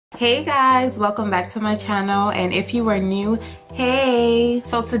Hey guys, welcome back to my channel, and if you are new, hey!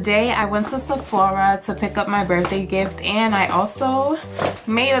 So today I went to Sephora to pick up my birthday gift, and I also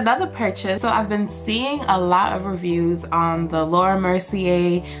made another purchase. So I've been seeing a lot of reviews on the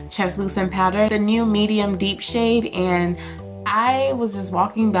Mercier translucent powder, the new medium deep shade, and I was just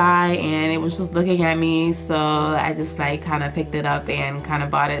walking by and it was just looking at me, so I just like kind of picked it up and kind of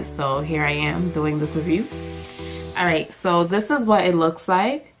bought it. So here I am doing this review. Alright, so this is what it looks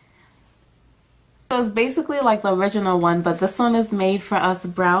like. So it's basically like the original one, but this one is made for us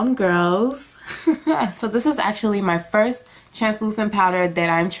brown girls. So this is actually my first translucent powder that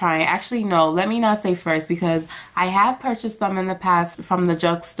I'm trying. Actually, no, let me not say first, because I have purchased them in the past from the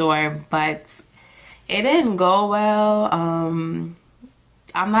drugstore, but it didn't go well. I'm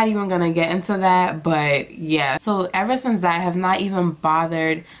not even gonna get into that, but yeah. So ever since that, I have not even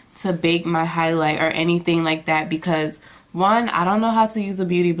bothered to bake my highlight or anything like that, because one, I don't know how to use a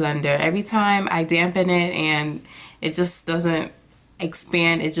beauty blender. Every time I dampen it and it just doesn't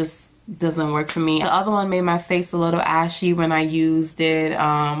expand, it just doesn't work for me. The other one made my face a little ashy when I used it.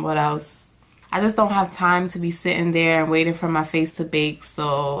 What else? I just don't have time to be sitting there and waiting for my face to bake,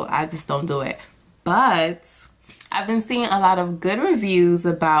 so I just don't do it. But I've been seeing a lot of good reviews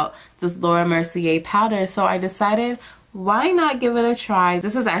about this Mercier powder, so I decided, why not give it a try?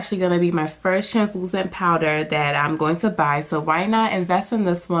 This is actually going to be my first translucent powder that I'm going to buy, so why not invest in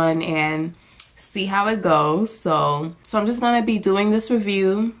this one and see how it goes. So I'm just going to be doing this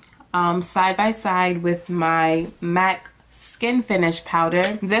review side by side with my MAC Skin Finish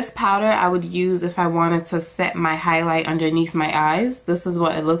powder. This powder I would use if I wanted to set my highlight underneath my eyes. This is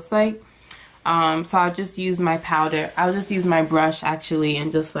what it looks like. So I'll just use my powder. I'll just use my brush actually and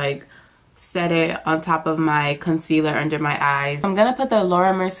just like set it on top of my concealer under my eyes. I'm gonna put the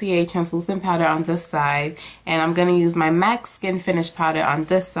Mercier translucent powder on this side, and I'm gonna use my MAC Skin Finish powder on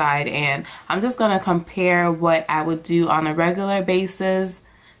this side, and I'm just gonna compare what I would do on a regular basis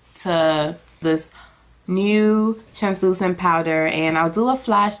to this new translucent powder, and I'll do a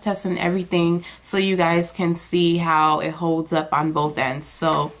flash test and everything so you guys can see how it holds up on both ends.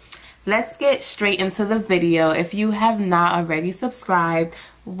 So let's get straight into the video. If you have not already subscribed,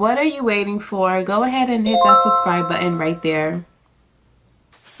 what are you waiting for? Go ahead and hit that subscribe button right there.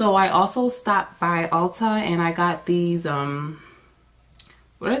 So I also stopped by Ulta and I got these, what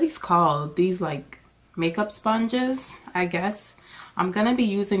are these called? These like makeup sponges, I guess. I'm gonna be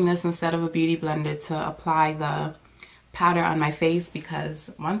using this instead of a beauty blender to apply the powder on my face,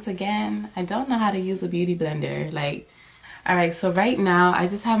 because once again, I don't know how to use a beauty blender. Like, alright, so right now I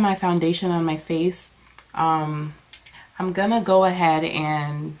just have my foundation on my face. I'm gonna go ahead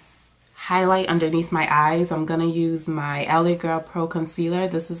and highlight underneath my eyes. I'm gonna use my LA Girl Pro Concealer.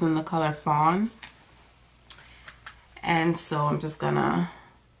 This is in the color Fawn. And so I'm just gonna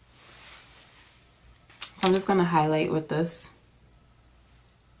highlight with this.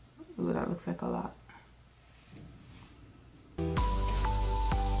 Ooh, that looks like a lot.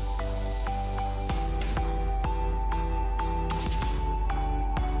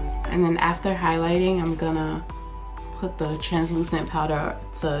 And then after highlighting, I'm gonna put the translucent powder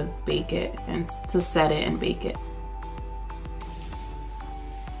to bake it and to set it and bake it.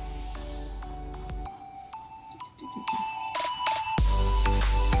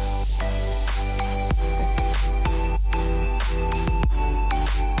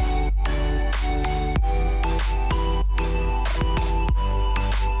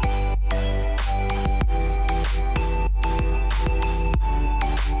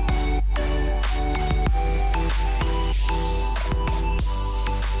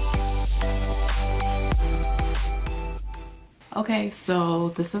 Okay, so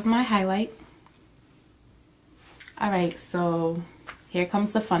this is my highlight. Alright, so here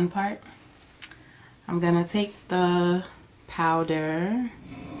comes the fun part. I'm gonna take the powder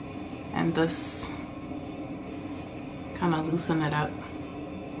and just kind of loosen it up.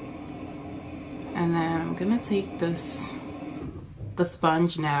 And then I'm gonna take the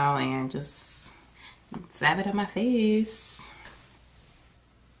sponge now and just dab it on my face.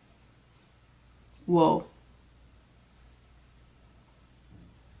 Whoa.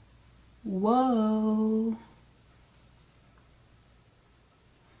 Whoa.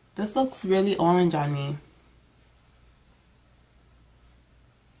 This looks really orange on me.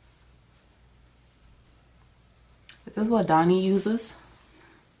 Is this what Donnie uses?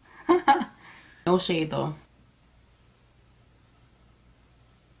 No shade though.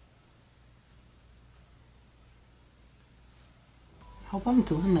 Hope I'm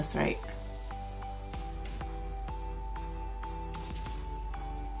doing this right.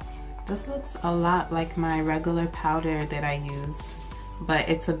 This looks a lot like my regular powder that I use but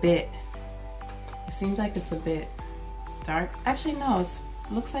it's a bit, it seems like it's a bit dark. Actually no, it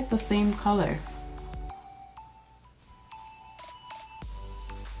looks like the same color.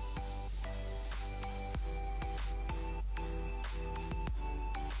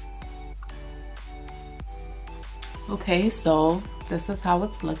 Okay, so this is how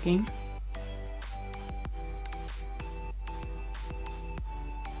it's looking.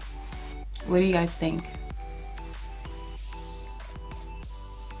 What do you guys think?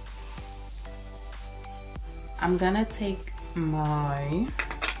 I'm gonna take my,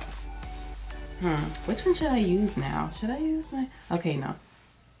 which one should I use now? Should I use my, okay, no.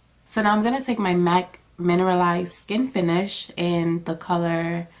 So now I'm gonna take my MAC Mineralized Skin Finish in the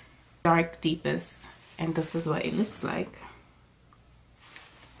color Dark Deepest. And this is what it looks like.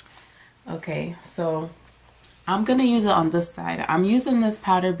 Okay, so I'm gonna use it on this side. I'm using this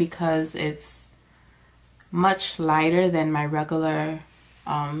powder because it's much lighter than my regular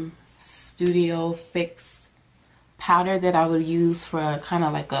Studio Fix powder that I would use for kind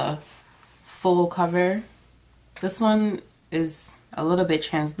of like a full cover. This one is a little bit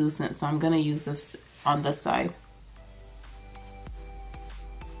translucent, so I'm gonna use this on this side.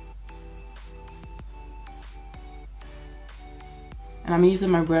 And I'm using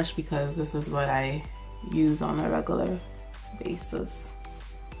my brush because this is what I use on a regular basis.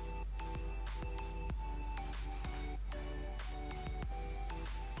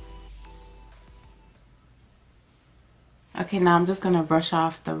 Okay, now I'm just gonna brush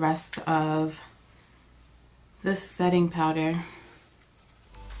off the rest of this setting powder.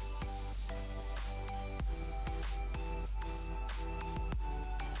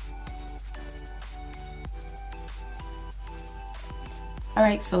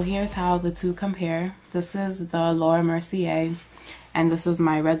 Alright, so here's how the two compare. This is the Laura Mercier, and this is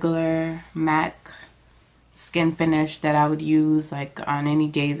my regular MAC skin finish that I would use like on any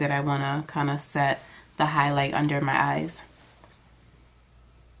day that I want to kind of set the highlight under my eyes.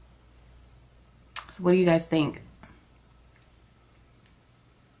 So what do you guys think?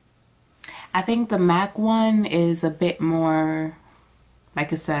 I think the MAC one is a bit more,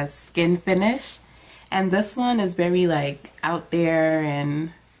 like it says, skin finish. And this one is very like out there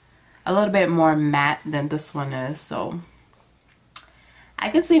and a little bit more matte than this one is. So I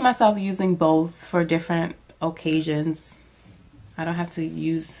can see myself using both for different occasions. I don't have to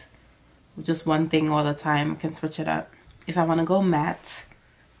use just one thing all the time. I can switch it up. If I want to go matte,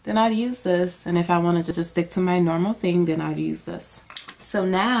 then I'd use this. And if I want to just stick to my normal thing, then I'd use this. So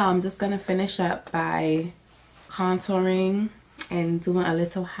now I'm just going to finish up by contouring and doing a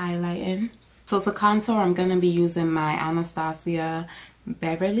little highlighting. So to contour, I'm going to be using my Anastasia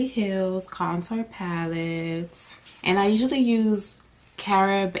Beverly Hills contour palettes. And I usually use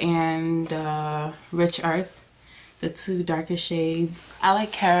Carob and Rich Earth, the two darkest shades. I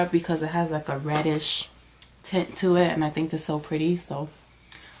like Carob because it has like a reddish tint to it, and I think it's so pretty. So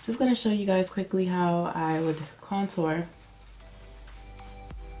I'm just going to show you guys quickly how I would contour.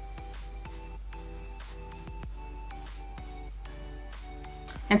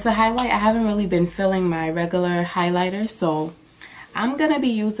 And to highlight, I haven't really been filling my regular highlighter, so I'm gonna be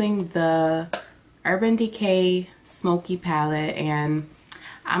using the Urban Decay Smoky palette, and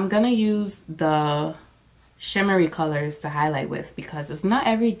I'm gonna use the shimmery colors to highlight with, because it's not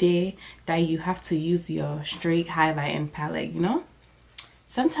every day that you have to use your straight highlighting palette, you know?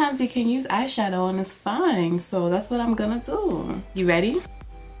 Sometimes you can use eyeshadow and it's fine, so that's what I'm gonna do. You ready?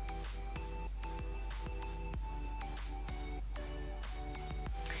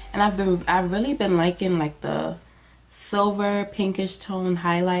 And I've really been liking like the silver pinkish tone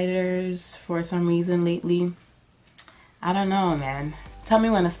highlighters for some reason lately. I don't know, man. Tell me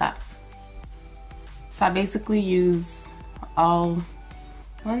when to stop. So I basically use all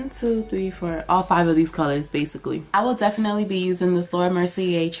 1, 2, 3, 4, all 5 of these colors basically. I will definitely be using this Laura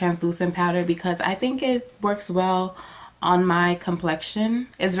Mercier translucent powder because I think it works well on my complexion.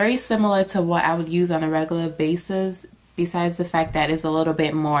 It's very similar to what I would use on a regular basis, besides the fact that it's a little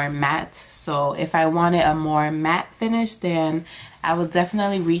bit more matte. So if I wanted a more matte finish, then I would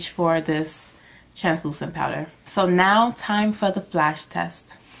definitely reach for this translucent powder. So now time for the flash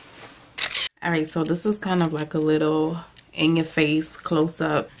test. Alright, so this is kind of like a little in your face close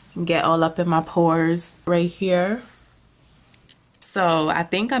up. Get all up in my pores right here. So I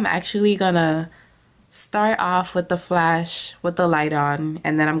think I'm actually gonna start off with the flash with the light on,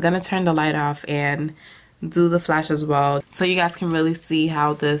 and then I'm gonna turn the light off and do the flash as well, so you guys can really see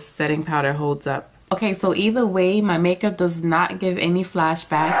how this setting powder holds up. Okay, so either way, my makeup does not give any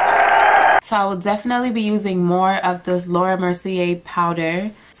flashback, so I will definitely be using more of this Laura Mercier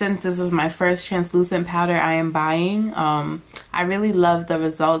powder since this is my first translucent powder I am buying. I really love the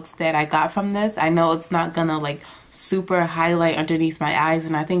results that I got from this. I know it's not gonna like super highlight underneath my eyes,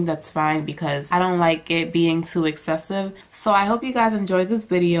 and I think that's fine because I don't like it being too excessive. So I hope you guys enjoyed this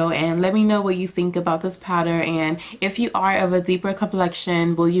video, and let me know what you think about this powder, and if you are of a deeper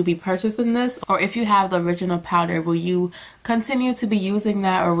complexion, will you be purchasing this? Or if you have the original powder, will you continue to be using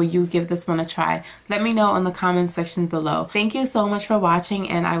that, or will you give this one a try? Let me know in the comment section below. Thank you so much for watching,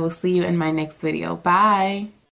 and I will see you in my next video. Bye!